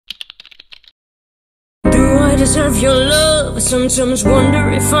deserve your love. I sometimes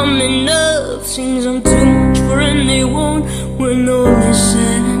wonder if I'm enough. Seems I'm too much for anyone when all is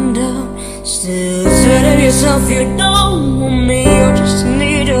said and done. Still telling yourself you don't want me, you're just in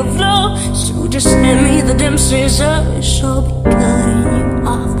need of love. So just hand me the damn scissors, I'll be cutting you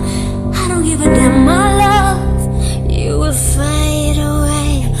off. I don't give a damn, my love, you will fade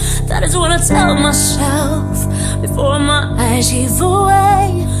away. That is what I tell myself before my eyes give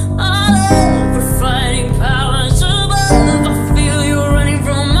away. Our love, we're fighting powers above. I feel you running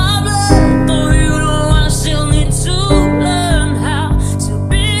from my blood. Though you know I still need to learn how to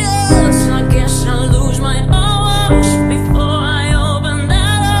be us. I guess I'll lose my hours before I open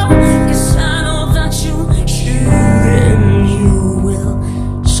that up. 'Cause I know that you shoot and you will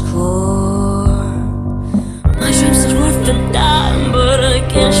score. My dreams are worth the dime, but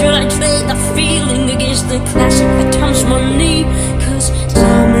again should I trade that feeling against the classic that times money? 'Cause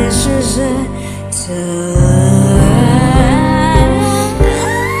time is just a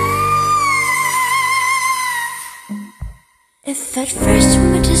if at first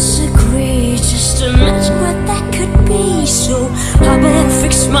we disagree, just imagine what that could be. So I better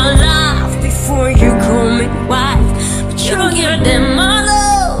fix my life before you call me wife. But you don't give a damn, my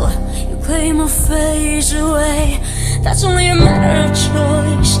love. You claim my face away. That's only a matter of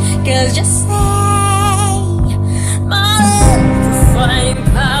choice. 'Cause just